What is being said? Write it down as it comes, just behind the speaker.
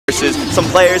versus some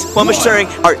players who I'm assuring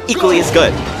are equally as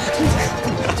good.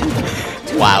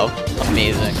 Wow,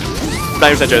 amazing.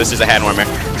 90% sure this is a hand warmer.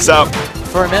 So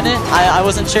for a minute, I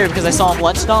wasn't sure because I saw him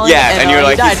lunch stalling. Yeah, and you were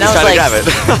like, he's trying to grab it.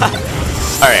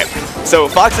 Alright, so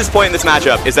Fox's point in this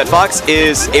matchup is that Fox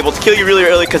is able to kill you really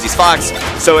early because he's Fox.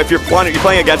 So if you're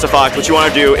playing against a Fox, what you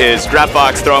want to do is grab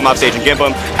Fox, throw him off stage and gimp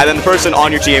him, and then the person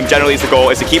on your team, generally the goal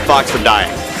is to keep Fox from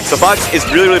dying. So Fox is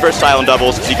really, really versatile in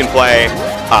doubles because he can play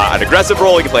an aggressive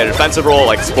role, he can play a defensive role,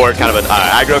 like support, kind of an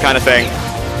aggro kind of thing.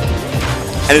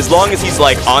 And as long as he's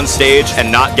like on stage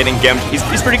and not getting gimped,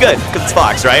 he's pretty good because it's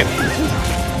Fox, right?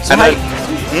 So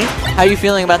how are you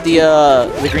feeling about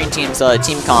the green team's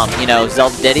team comp? You know,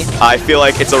 Zelda Diddy. I feel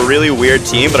like it's a really weird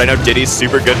team, but I know Diddy's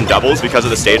super good in doubles because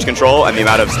of the stage control and the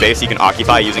amount of space he can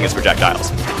occupy using his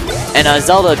projectiles. And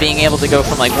Zelda being able to go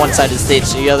from like one side of the stage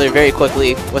to the other very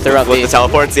quickly with her up B. With the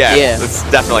teleports, yeah. It's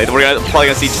definitely. We're probably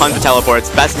gonna see tons of teleports.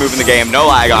 Best move in the game. No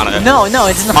lag on it. No,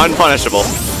 it's not. Unpunishable.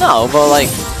 No, but like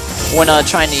when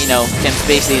trying to gimp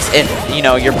spaces, if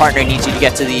your partner needs you to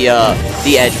get to the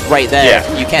edge right there,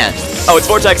 you can. Oh, it's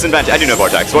Vortex and Venti. I do know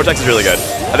Vortex. Vortex is really good.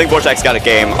 I think Vortex got a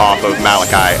game off of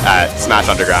Malachi at Smash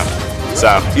Underground.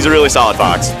 So he's a really solid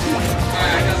Fox.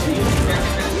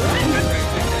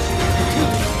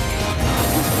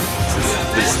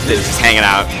 Just hanging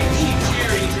out,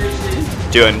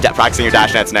 practicing your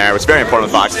dash nets in air, which is very important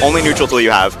with Fox. Only neutral tool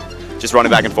you have, just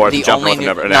running back and forth, and jumping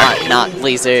with an air. Not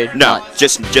laser. No,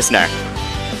 just nair.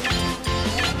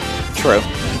 True.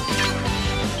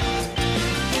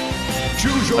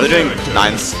 Are they doing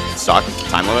 9 stock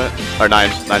time limit or 9?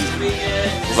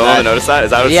 Did I notice that?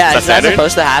 Is that what's is that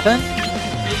supposed to happen?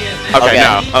 Okay,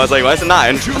 no. I was like, why is it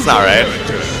 9? That's not right.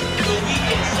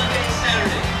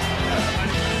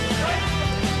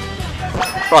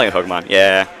 Probably in Pokemon.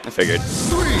 Yeah, I figured.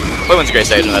 Pokemon's a great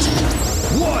stage in this.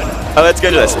 Let's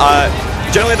get into this.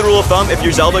 Generally, the rule of thumb, if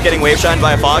you're Zelda getting wave shined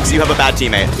by a Fox, you have a bad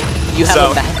teammate. You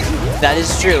have a bad. That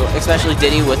is true, especially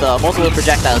Diddy with multiple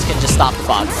projectiles can just stop the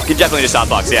Fox. Can definitely just stop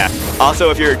Fox, yeah.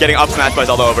 Also, if you're getting up smashed by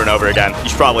Zelda over and over again, you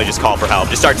should probably just call for help.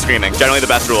 Just start screaming. Generally the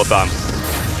best rule of thumb.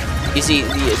 You see,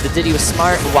 the Diddy was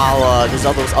smart while the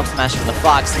Zelda was up smashing the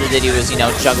Fox. The Diddy was,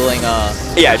 juggling.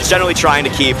 Yeah, just generally trying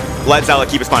to let Zelda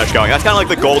keep his punish going. That's kind of like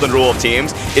the golden rule of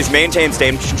teams, is maintain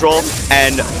stage control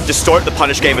and distort the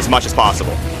punish game as much as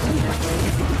possible.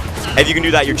 If you can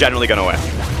do that, you're generally going to win.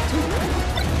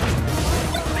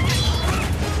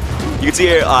 You can see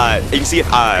here,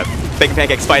 Bacon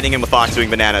Pancakes fighting him with Fox doing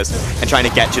bananas and trying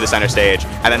to get to the center stage,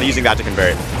 and then using that to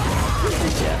convert.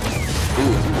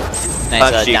 Ooh.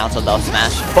 Nice down tilt up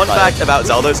smash. Fun fact about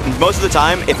Zeldas, most of the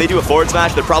time, if they do a forward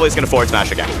smash, they're probably just going to forward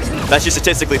smash again. That's just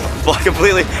statistically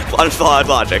completely unflawed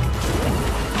logic.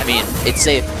 I mean, it's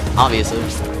safe, obviously.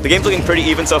 The game's looking pretty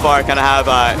even so far. Kind of have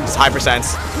high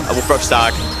percents. We'll approach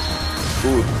stock.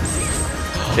 Ooh.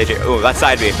 Ooh, that's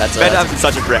side B. That's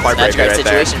such a heartbreaker right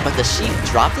situation, there. But the Sheik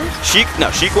dropped it?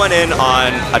 Sheik went in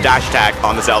on a dash attack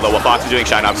on the Zelda while Fox was doing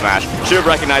shine up smash. Should have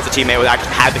recognized the teammate,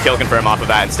 had the kill confirm off of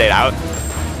that and stayed out.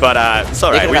 But it's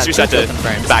alright, we just reset to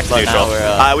back to neutral.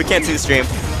 We can't see the stream.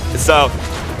 So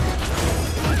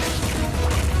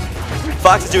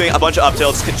Fox is doing a bunch of up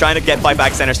tilts, trying to fight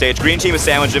back center stage. Green team is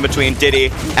sandwiched in between Diddy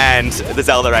and the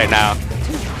Zelda right now.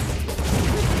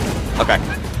 Okay.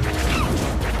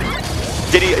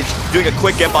 Diddy doing a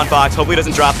quick gimp on Fox, hopefully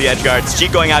doesn't drop the edge guards.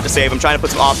 Sheik going out to save him, trying to put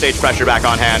some offstage pressure back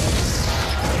on hand.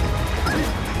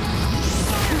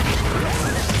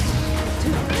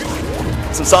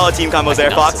 Some solid team combos there.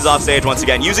 Fox is off stage once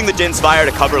again, using the Jin's Fire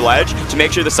to cover ledge to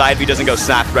make sure the side B doesn't go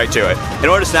snap right to it. In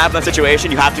order to snap in that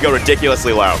situation, you have to go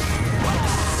ridiculously low.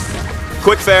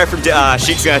 Quick fair from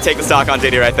Sheik's going to take the stock on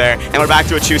Diddy right there, and we're back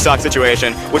to a 2-stock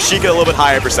situation, with Sheik at a little bit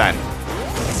higher percent.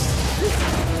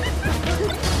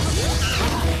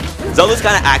 Zelda's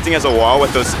kind of acting as a wall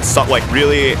with those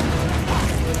really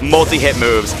multi-hit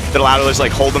moves that allow to just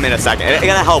hold them in a second. It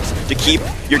kind of helps to keep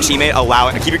your teammate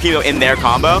in their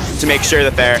combo to make sure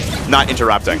that they're not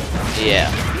interrupting.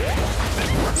 Yeah.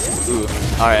 Ooh.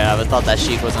 All right. I thought that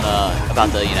Sheik wasn't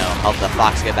about to help the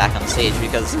Fox get back on the stage,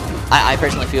 because I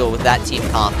personally feel with that team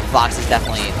comp, Fox is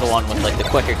definitely the one with the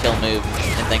quicker kill move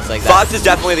and things like that. Fox is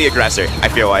definitely the aggressor, I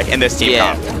feel like, in this team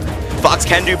comp. Fox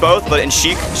can do both, but in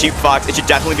Sheik Fox, it should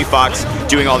definitely be Fox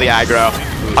doing all the aggro.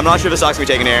 I'm not sure if the stock's going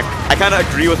to be taken here. I kind of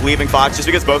agree with leaving Fox just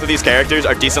because both of these characters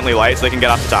are decently light, so they can get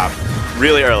off the top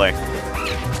really early.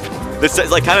 This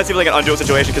kind of seems like an undual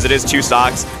situation because it is 2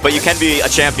 stocks, but you can be a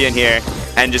champion here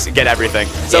and just get everything.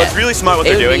 So it's really smart what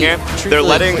they're doing here. They're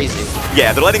letting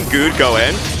Goode go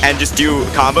in and just do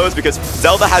combos, because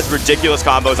Zelda has ridiculous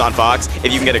combos on Fox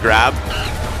if you can get a grab.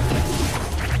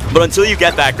 But until you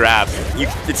get that grab,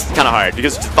 it's kind of hard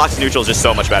because Fox neutral is just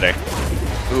so much better.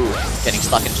 Ooh, getting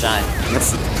stuck in shine.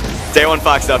 That's day one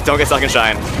Fox stuff. Don't get stuck in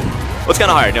shine. Well, it's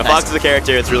kind of hard. You know, Nice. Fox is a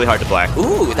character. It's really hard to play.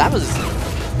 Ooh, that must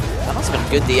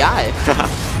have been good DI.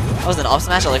 That was an up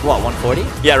smash at like what, 140?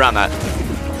 Yeah, around that.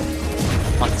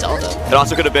 On Zelda. It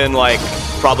also could have been like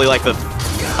probably like the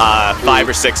 5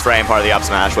 or 6 frame part of the up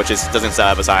smash, which doesn't set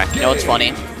up as high. You know what's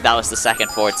funny? That was the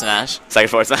second forward smash. Second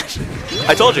forward smash.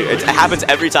 I told you, it happens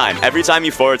every time. Every time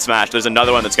you forward smash, there's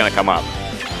another one that's gonna come up.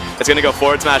 It's gonna go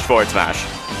forward smash, forward smash.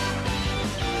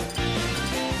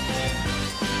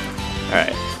 All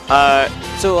right.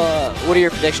 So, what are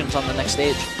your predictions on the next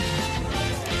stage?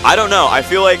 I don't know. I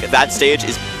feel like that stage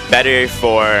is better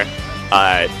for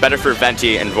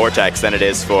Venti and Vortex than it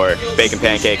is for Bacon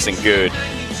Pancakes and Goode.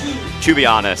 To be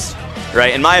honest,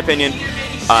 right? In my opinion,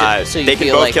 So they can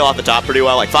both kill off the top pretty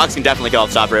well. Like Fox can definitely kill off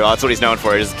the top pretty well. That's what he's known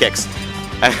for, is kicks.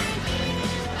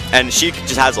 And she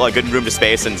just has a lot of good room to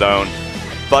space and zone.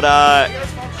 But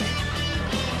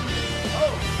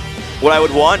what I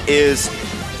would want is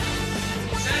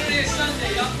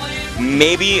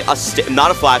maybe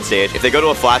not a flat stage. If they go to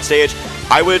a flat stage,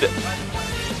 I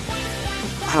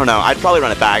don't know, I'd probably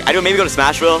run it back. I'd maybe go to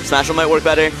Smashville. Smashville might work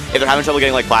better. If they're having trouble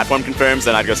getting like platform confirms,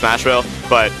 then I'd go Smashville.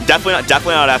 But definitely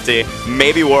not FD.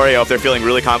 Maybe Wario if they're feeling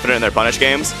really confident in their punish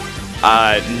games.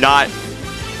 Not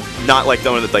like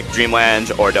the one with like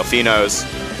Dreamland or Delfino's,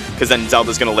 because then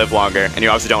Zelda's gonna live longer, and you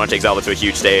obviously don't want to take Zelda to a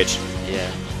huge stage.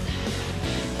 Yeah.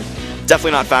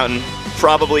 Definitely not Fountain.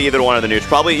 Probably either one of the neutrals.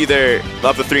 Probably either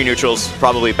of the 3 neutrals.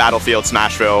 Probably Battlefield,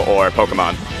 Smashville, or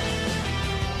Pokemon.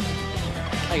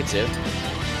 I can see it.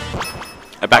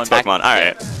 Back to Pokemon.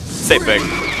 Alright. Safe pick.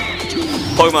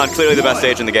 Pokemon, clearly the best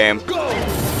stage in the game.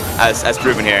 As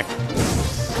proven here.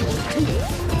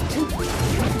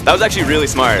 That was actually really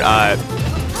smart.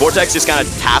 Vortex just kind of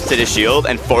tapped at his shield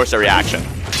and forced a reaction.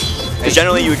 Because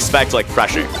generally you expect like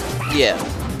pressure. Yeah.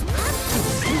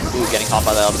 Ooh, getting caught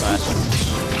by the up smash.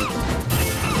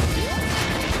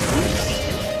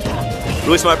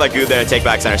 Really smart by Goode there to take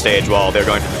back center stage while they're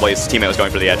going for his teammate was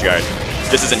going for the edge guard.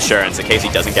 This is insurance in case he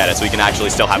doesn't get it, so he can actually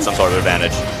still have some sort of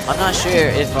advantage. I'm not sure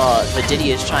if the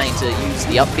Diddy is trying to use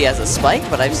the up B as a spike,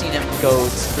 but I've seen him go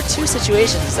for 2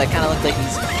 situations that kind of look like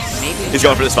he's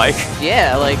going for the spike?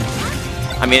 Yeah, like.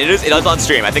 I mean, it does on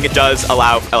stream. I think it does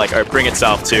allow, like, or bring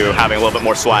itself to having a little bit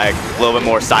more swag, a little bit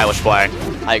more stylish play.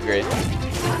 I agree.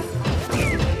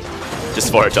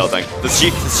 Just forward tilting. The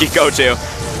cheat go-to.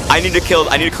 I need to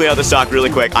clean out the stock really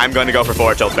quick. I'm going to go for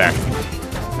forward tilt fair.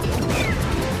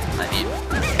 I mean,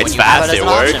 it's fast, it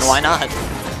works. Option, why not?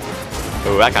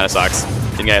 Ooh, that kind of sucks.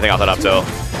 Didn't get anything off that up tilt.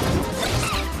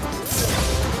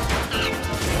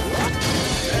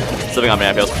 Slipping on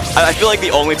banana peels. I feel like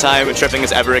the only time tripping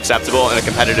is ever acceptable in a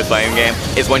competitive playing game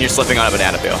is when you're slipping on a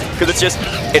banana peel. Because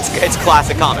it's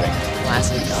classic comedy.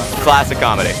 Classic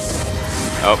comedy.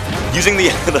 Oh, using the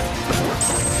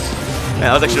man,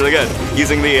 that was actually really good.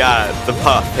 Using the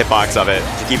puff hitbox of it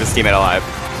to keep his teammate alive.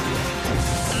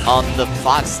 The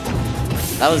Fox,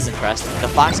 that was impressive. The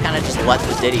Fox kind of just let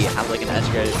the Diddy have like an edge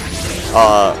guard,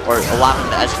 or allow him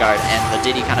to edge guard, and the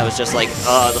Diddy kind of was just like,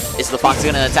 is the Fox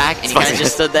gonna attack? And he kind of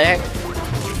just stood there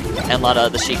and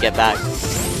let the Sheik get back.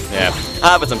 Yeah,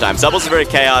 but sometimes Double's a very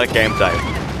chaotic game type.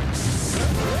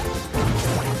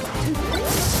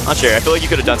 Not sure. I feel like you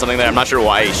could have done something there. I'm not sure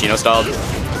why Ishino stalled.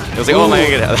 It was like, oh, am I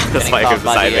gonna get the spike of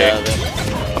the side B?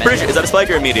 I'm pretty sure, is that a spike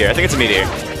or a meteor? I think it's a meteor.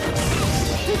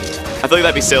 I feel like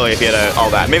that'd be silly if he had all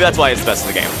that. Maybe that's why it's the best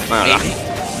of the game. I don't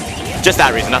know. Just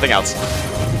that reason, nothing else.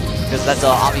 Because that's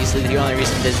obviously the only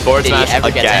reason this Forward Diddy smash ever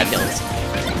again. gets kills.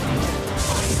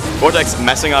 Vortex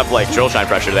messing up like drill shine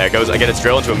pressure there. Goes again, it's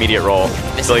drill into immediate roll.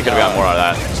 So he could have got more out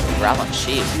of that. Grab on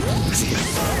Sheik.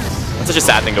 That's such a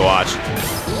sad thing to watch.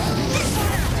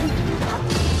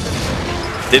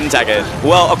 Didn't tech it.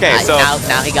 Well, okay, so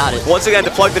now he got it. Once again,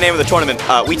 to plug the name of the tournament,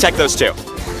 we tech those too.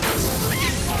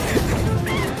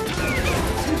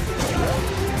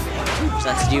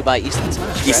 Presented to you by Easton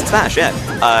Smash. Easton Smash, yeah.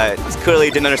 Clearly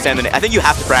didn't understand the name. I think you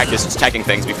have to practice just teching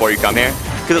things before you come here,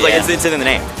 because it's like it's in the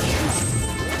name.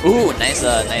 Ooh, nice.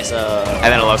 And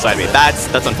then a low side B.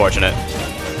 That's unfortunate.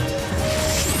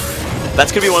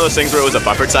 That's could be one of those things where it was a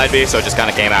buffered side B, so it just kind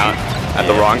of came out at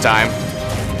the wrong time.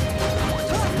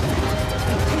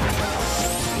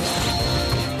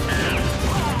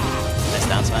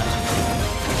 Down smash.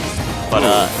 But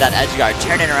that edge guard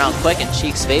turning around quick in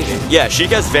Sheik's favor. Yeah,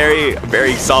 Sheik has very,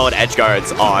 very solid edge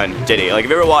guards on Diddy. Like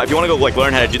if you want to go like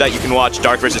learn how to do that, you can watch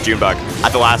Dark vs. Junebug.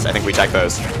 At the last, I think we checked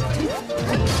those.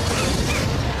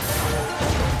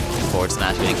 Forward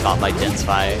smash getting caught by Din's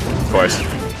fire. Of course.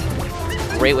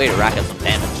 great way to rack up some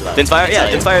damage. Din's Fire, yeah,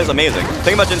 Din's Fire is amazing. The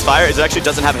thing about Din's Fire is it actually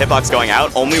doesn't have a hitbox going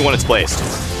out, only when it's placed.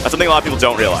 That's something a lot of people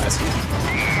don't realize.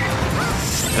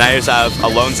 And I just have a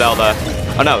lone Zelda.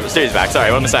 Oh no, the series back.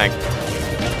 Sorry, what am I saying?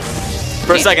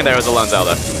 For a second there was a lone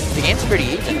Zelda. The game's pretty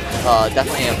even.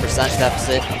 Definitely a percent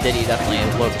deficit. Diddy definitely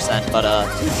a low percent, but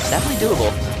definitely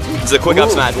doable. It's a quick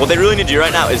up smash. What they really need to do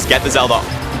right now is get the Zelda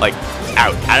like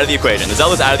out of the equation. The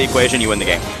Zelda's out of the equation, you win the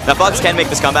game. Now Fox can make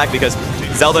this comeback because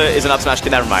Zelda is an up smash.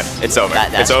 Never mind, it's over.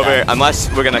 It's over unless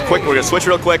we're gonna switch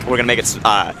real quick. We're gonna make it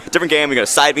different game. We're gonna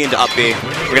side B into up B.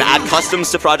 We're gonna add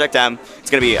customs to Project M. It's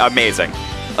gonna be amazing.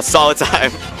 A solid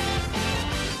time.